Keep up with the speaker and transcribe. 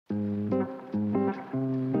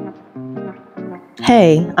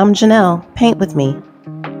Hey, I'm Janelle. Paint with me.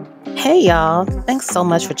 Hey y'all, thanks so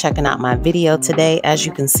much for checking out my video today. As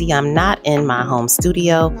you can see, I'm not in my home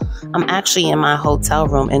studio. I'm actually in my hotel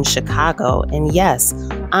room in Chicago. And yes,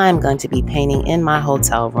 I'm going to be painting in my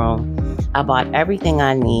hotel room. I bought everything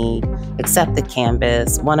I need except the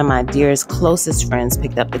canvas. One of my dearest, closest friends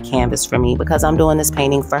picked up the canvas for me because I'm doing this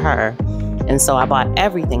painting for her. And so I bought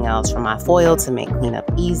everything else, from my foil to make cleanup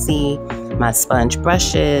easy, my sponge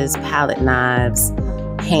brushes, palette knives,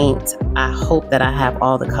 paint. I hope that I have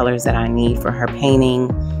all the colors that I need for her painting.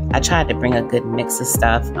 I tried to bring a good mix of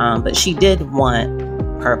stuff, but she did want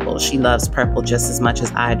purple. She loves purple just as much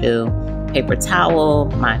as I do. Paper towel,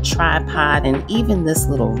 my tripod, and even this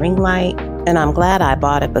little ring light. And I'm glad I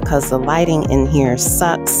bought it because the lighting in here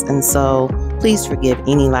sucks, and so please forgive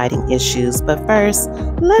any lighting issues. But first,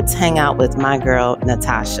 let's hang out with my girl,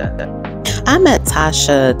 Natasha. I met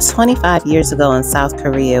Tasha 25 years ago in South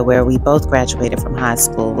Korea, where we both graduated from high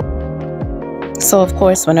school. So of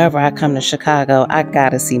course, whenever I come to Chicago, I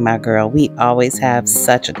gotta see my girl. We always have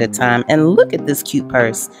such a good time. And look at this cute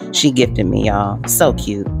purse she gifted me, y'all. So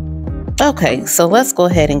cute. Okay, so let's go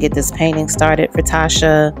ahead and get this painting started for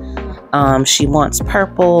Tasha. She wants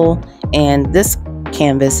purple, and this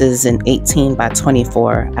canvas is an 18 by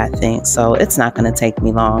 24, I think, so it's not going to take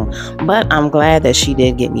me long. But I'm glad that she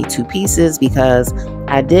did get me two pieces, because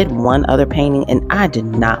I did one other painting and I did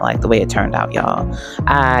not like the way it turned out, y'all.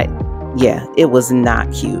 Yeah, it was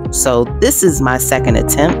not cute. So this is my second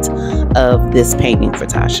attempt of this painting for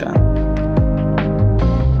Tasha.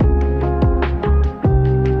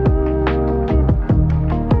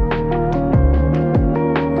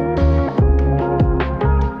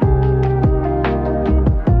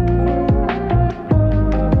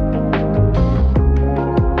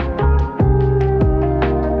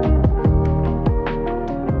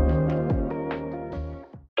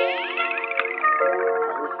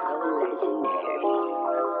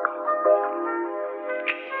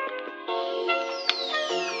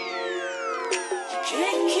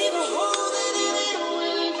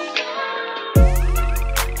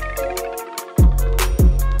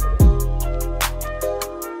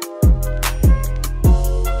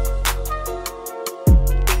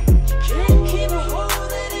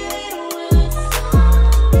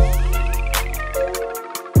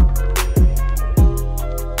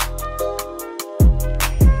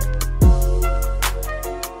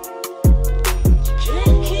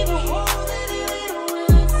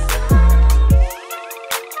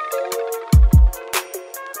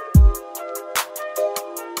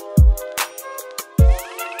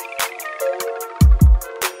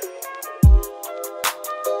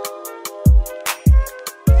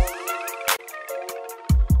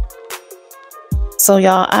 So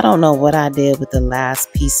y'all, I don't know what I did with the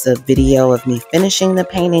last piece of video of me finishing the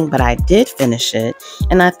painting, but I did finish it,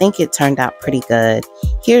 and I think it turned out pretty good.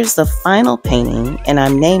 Here's the final painting, and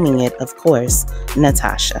I'm naming it, of course,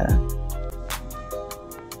 Natasha.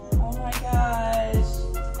 Oh my gosh,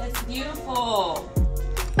 it's beautiful.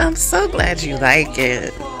 I'm so glad you like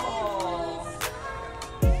it.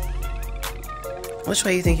 Which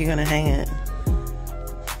way you think you're gonna hang it?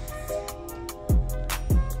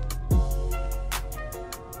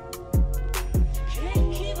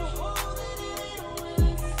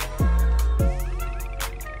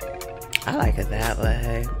 I like it that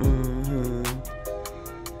way.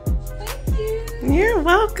 Thank you. You're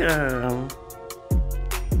welcome.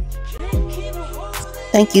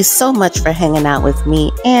 Thank you so much for hanging out with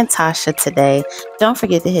me and Tasha today. Don't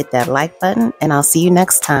forget to hit that like button, and I'll see you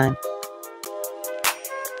next time.